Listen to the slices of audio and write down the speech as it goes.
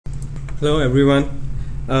Hello everyone.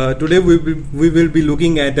 Today we will be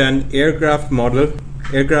looking at an aircraft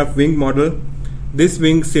wing model. This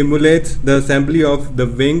wing simulates the assembly of the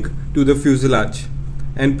wing to the fuselage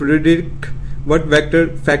and predict what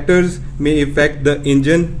factors may affect the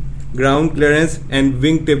engine, ground clearance and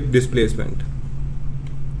wing tip displacement.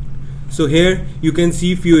 So here you can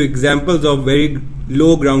see few examples of very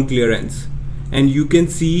low ground clearance, and you can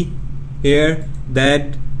see here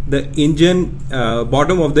that the engine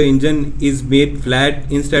bottom of the engine is made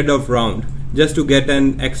flat instead of round, just to get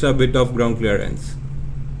an extra bit of ground clearance.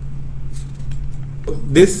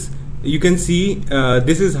 This you can see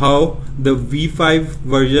this is how the V5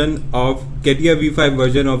 version of CATIA V5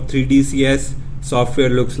 version of 3DCS software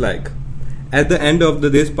looks like. At the end of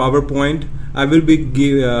this PowerPoint, I will be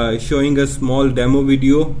showing a small demo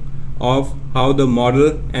video of how the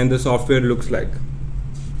model and the software looks like.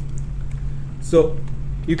 So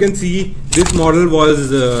you can see this model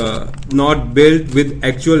was not built with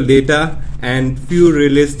actual data, and few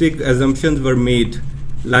realistic assumptions were made,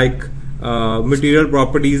 like material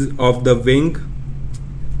properties of the wing,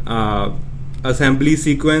 assembly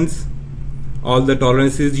sequence, all the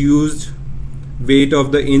tolerances used, weight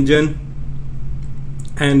of the engine,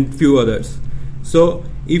 and few others. So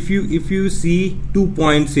if you see 2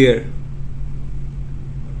 points here,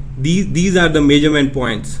 these are the measurement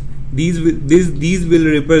points. These will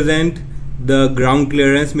represent the ground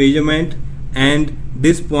clearance measurement, and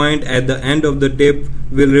this point at the end of the tip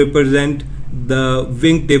will represent the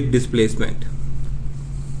wing tip displacement.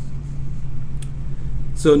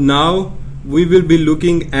 So now we will be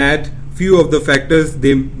looking at few of the factors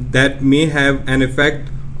that may have an effect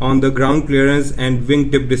on the ground clearance and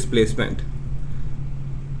wing tip displacement.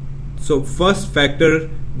 So first factor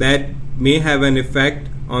that may have an effect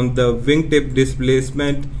on the wing tip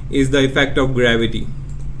displacement is the effect of gravity.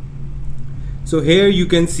 So here you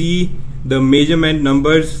can see the measurement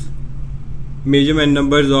numbers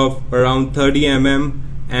of around 30 mm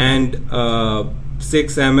and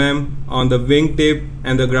 6 mm on the wing tip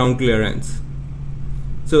and the ground clearance.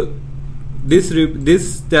 So this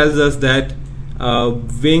tells us that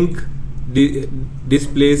wing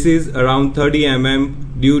displaces around 30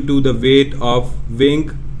 mm due to the weight of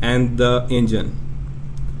wing and the engine.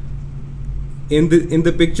 In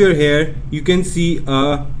the picture here, you can see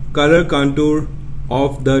a color contour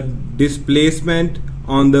of the displacement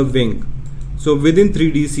on the wing. So within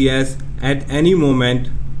 3DCS, at any moment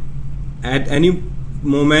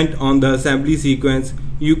on the assembly sequence,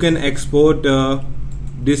 you can export a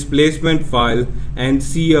displacement file and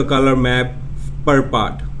see a color map per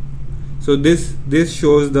part. So this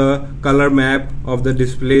shows the color map of the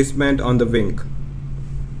displacement on the wing.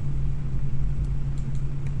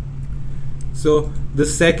 So the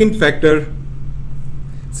second factor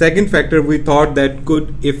we thought that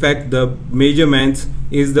could affect the measurements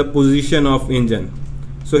is the position of engine.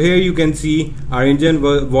 So here you can see our engine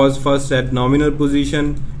was first at nominal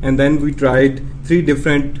position, and then we tried 3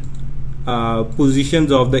 different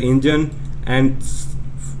positions of the engine and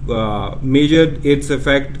measured its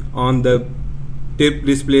effect on the tip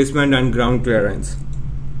displacement and ground clearance.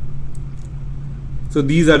 So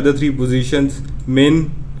these are the 3 positions: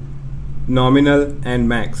 min, nominal and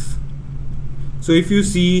max. So if you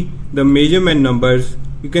see the measurement numbers,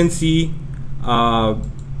 you can see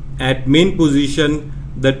at min position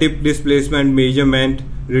the tip displacement measurement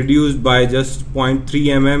reduced by just 0.3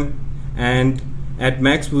 mm, and at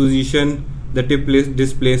max position the tip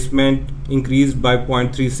displacement increased by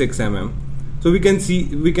 0.36 mm. So we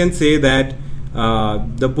can say that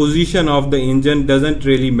the position of the engine doesn't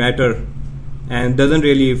really matter and doesn't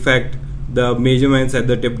really affect the measurements at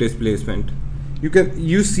the tip displacement.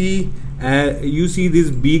 You see these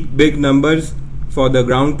big numbers for the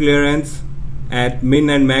ground clearance at min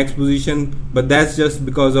and max position, but that's just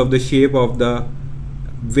because of the shape of the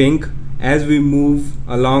wing. As we move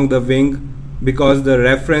along the wing, because the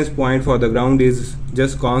reference point for the ground is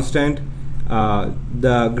just constant,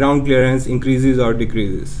 the ground clearance increases or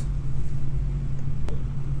decreases.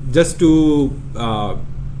 Just to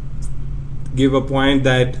give a point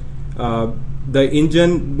that the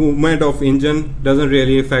engine movement of engine doesn't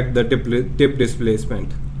really affect the tip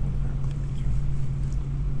displacement,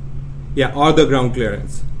 or the ground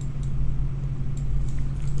clearance.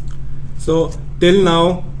 So till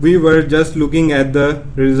now we were just looking at the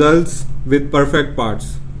results with perfect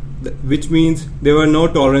parts, which means there were no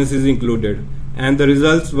tolerances included, and the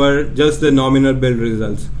results were just the nominal build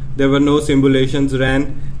results. There were no simulations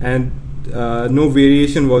ran, and no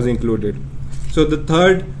variation was included. So the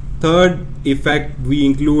third effect we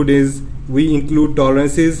include is we include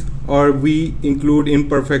tolerances, or we include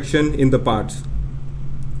imperfection in the parts.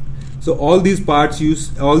 So all these points you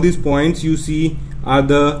see are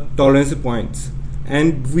the tolerance points,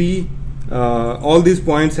 and all these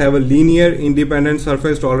points have a linear independent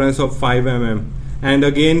surface tolerance of 5 mm, and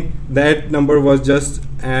again that number was just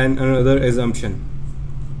another assumption.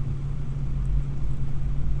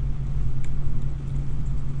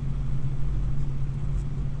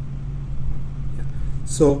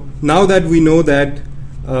 So now that we know that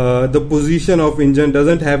the position of engine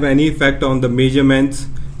doesn't have any effect on the measurements,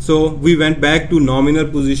 so we went back to nominal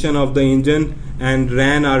position of the engine and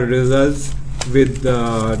ran our results with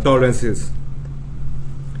tolerances.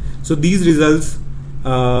 So these results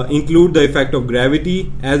include the effect of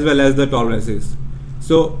gravity as well as the tolerances.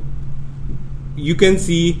 So you can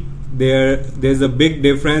see there's a big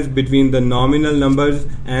difference between the nominal numbers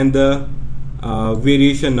and the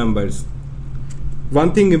variation numbers.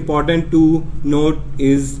 One thing important to note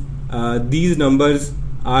is these numbers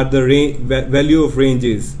are the value of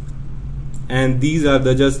ranges, and these are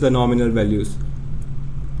just the nominal values.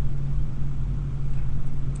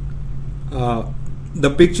 The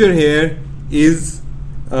picture here is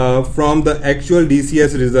from the actual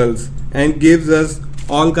DCS results and gives us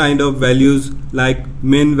all kind of values like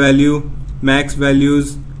min value, max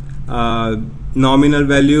values, nominal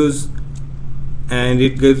values, and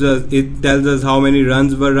it tells us how many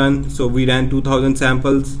runs were run. So we ran 2000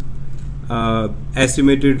 samples,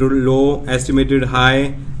 estimated low, estimated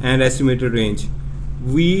high, and estimated range.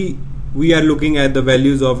 We are looking at the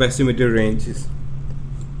values of estimated ranges.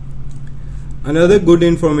 Another good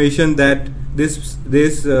information that this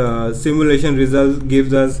simulation result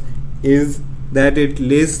gives us is that it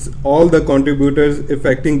lists all the contributors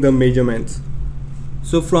affecting the measurements.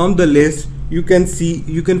 So from the list you can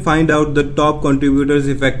find out the top contributors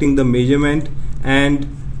affecting the measurement, and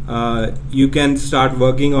you can start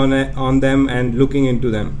working on them and looking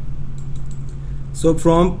into them. So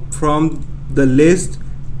from the list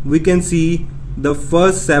we can see the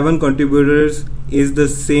first 7 contributors is the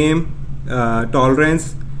same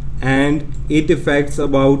tolerance, and it affects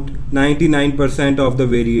about 99% of the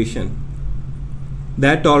variation.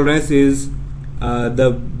 That tolerance is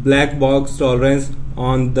the black box tolerance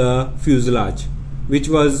on the fuselage, which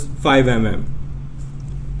was 5 mm.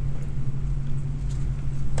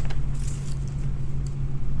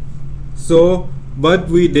 So what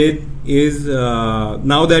we did is,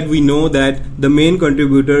 now that we know that the main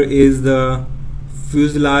contributor is the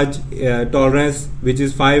fuselage tolerance, which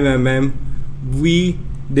is 5 mm, we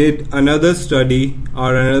did another study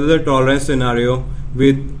or another tolerance scenario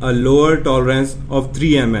with a lower tolerance of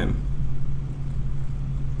 3 mm.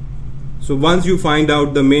 So once you find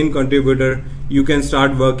out the main contributor, you can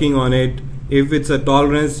start working on it. If it's a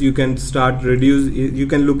tolerance, you can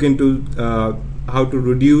look into how to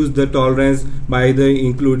reduce the tolerance by either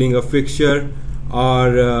including a fixture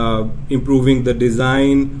or improving the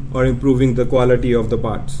design or improving the quality of the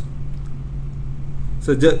parts.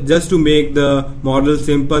 So just to make the model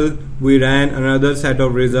simple, we ran another set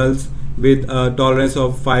of results with a tolerance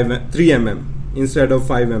of 3 mm instead of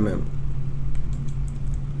 5 mm.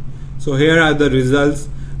 So here are the results.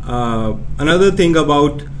 Another thing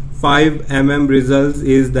about 5 mm results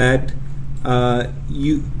is that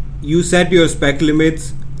you set your spec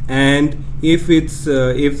limits, and if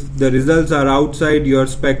the results are outside your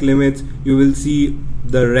spec limits, you will see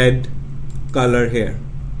the red color here.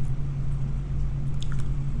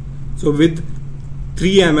 So with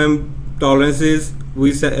 3 mm tolerances,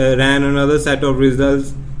 we ran another set of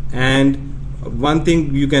results, and one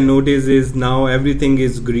thing you can notice is now everything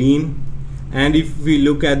is green, and if we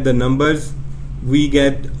look at the numbers, we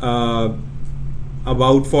get about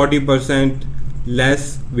 40%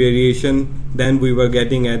 less variation than we were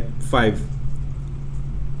getting at 5.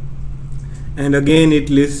 And again it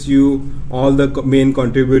lists you all the main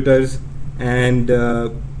contributors and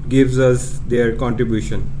gives us their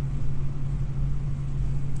contribution.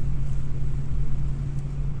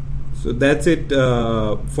 So that's it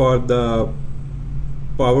for the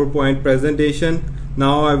PowerPoint presentation.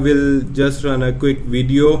 Now I will just run a quick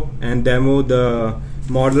video and demo the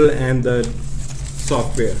model and the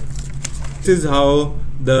software. This is how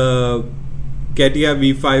the CATIA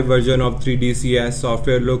V5 version of 3DCS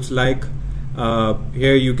software looks like.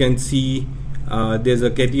 Here you can see there's a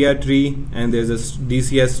CATIA tree and there's a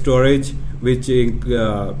DCS storage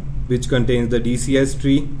which contains the DCS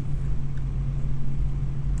tree.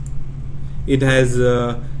 It has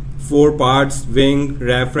 4 parts: wing,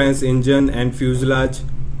 reference, engine, and fuselage.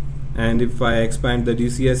 And if I expand the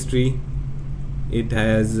DCS tree, it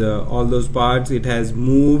has all those parts. It has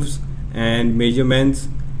moves and measurements,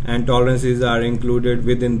 and tolerances are included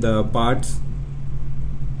within the parts.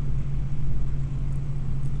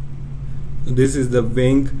 This is the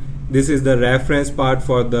wing. This is the reference part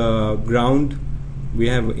for the ground. We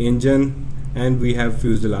have engine and we have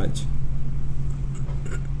fuselage.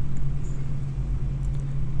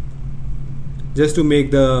 Just to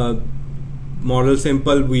make the model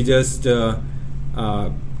simple, we just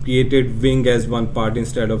created wing as one part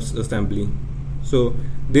instead of assembly. So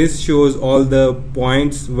this shows all the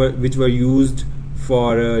points which were used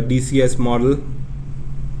for a DCS model.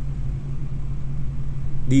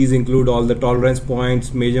 These include all the tolerance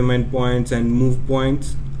points, measurement points, and move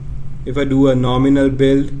points. If I do a nominal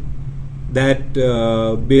build, that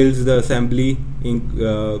builds the assembly in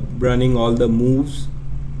running all the moves.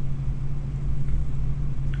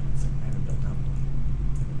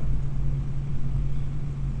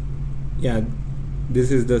 Yeah,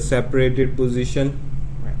 this is the separated position.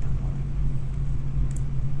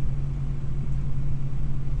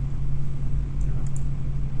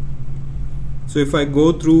 So if I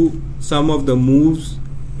go through some of the moves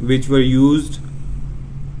which were used,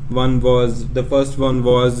 the first one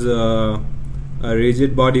was a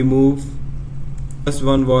rigid body move. First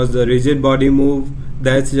one was the rigid body move.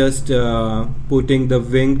 That's just putting the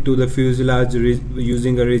wing to the fuselage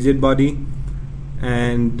using a rigid body.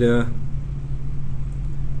 And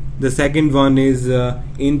the second one is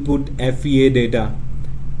input FEA data.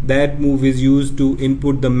 That move is used to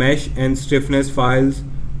input the mesh and stiffness files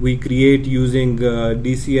we create using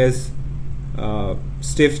DCS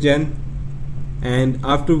StiffGen. And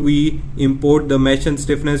after we import the mesh and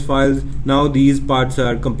stiffness files, now these parts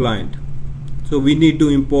are compliant. So we need to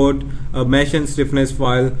import a mesh and stiffness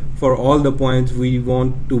file for all the points we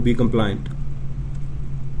want to be compliant.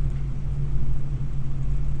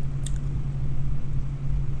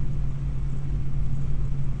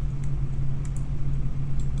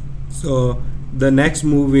 So the next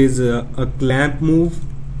move is a clamp move,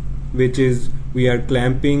 which is we are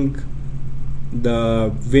clamping the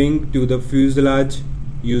wing to the fuselage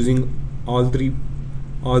using all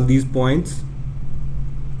these points.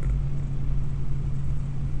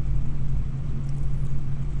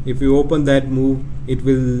 If you open that move, it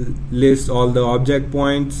will list all the object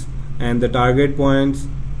points and the target points.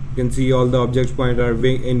 You can see all the object points are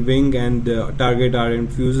in wing and target are in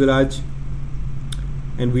fuselage,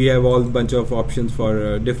 and we have all bunch of options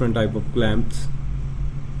for different type of clamps.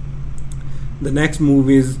 The next move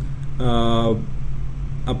is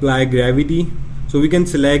apply gravity. So we can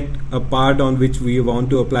select a part on which we want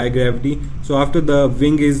to apply gravity. So after the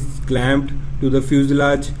wing is clamped to the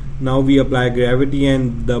fuselage, now we apply gravity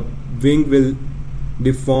and the wing will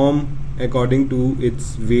deform according to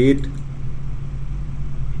its weight.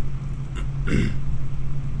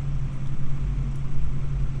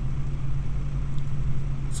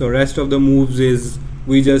 So rest of the moves is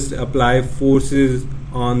we just apply forces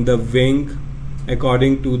on the wing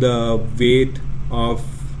according to the weight of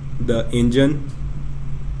the engine.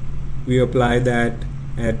 We apply that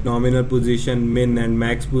at nominal position, min and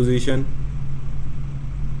max position.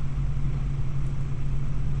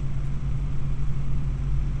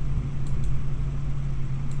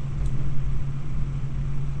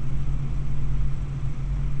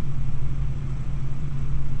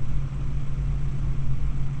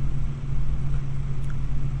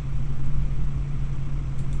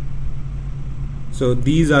 So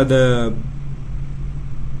these are the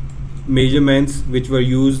measurements which were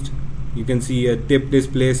used. You can see a tip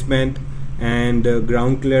displacement and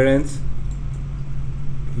ground clearance.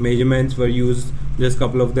 Measurements were used, just a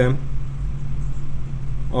couple of them.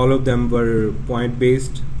 All of them were point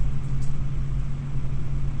based.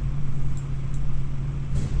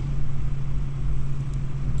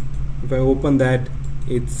 If I open that,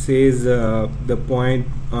 it says the point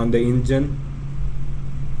on the engine.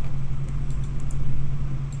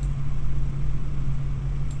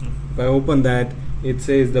 If I open that, it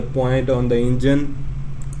says the point on the engine,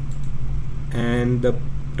 and the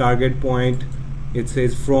target point, it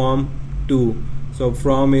says from to. So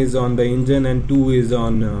from is on the engine and to is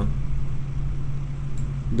on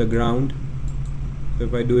the ground. So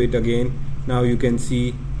if I do it again, now you can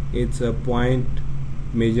see it's a point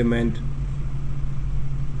measurement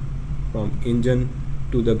from engine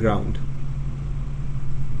to the ground.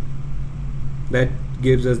 That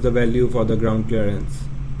gives us the value for the ground clearance.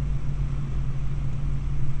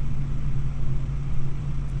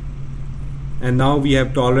 And now we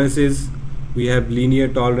have tolerances. We have linear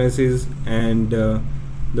tolerances, and the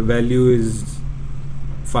value is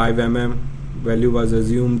 5 mm. Value was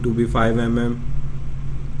assumed to be 5 mm.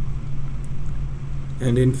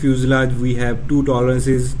 And in fuselage we have two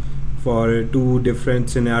tolerances for two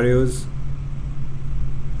different scenarios.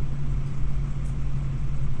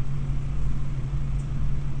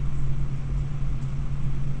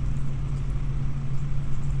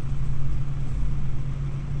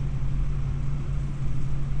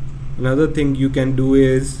 Another thing you can do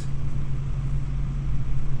is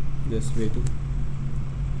just waiting.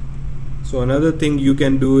 So another thing you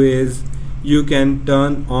can do is you can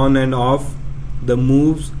turn on and off the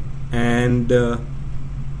moves and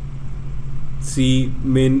see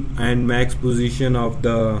min and max position of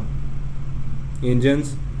the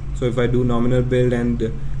engines. So if I do nominal build and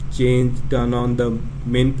turn on the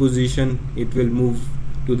min position, it will move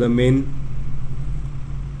to the min.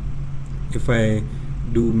 If I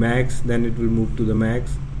do max, then it will move to the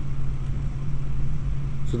max.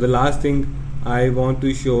 So the last thing I want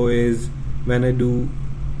to show is when I do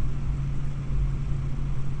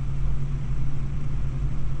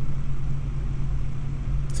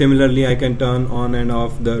similarly, I can turn on and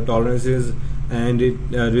off the tolerances, and it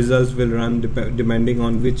results will run depending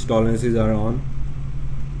on which tolerances are on.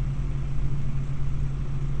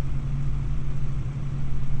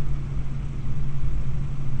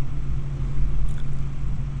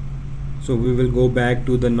 So we will go back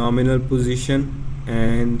to the nominal position,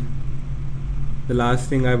 and the last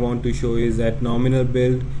thing I want to show is at nominal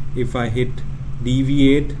build, if I hit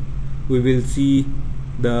deviate, we will see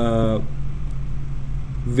the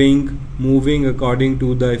wing moving according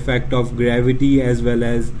to the effect of gravity as well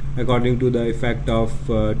as according to the effect of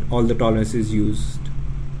all the tolerances used.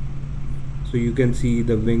 So you can see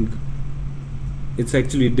the wing, it's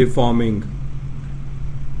actually deforming.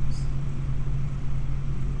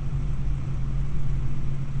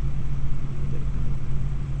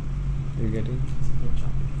 You getting?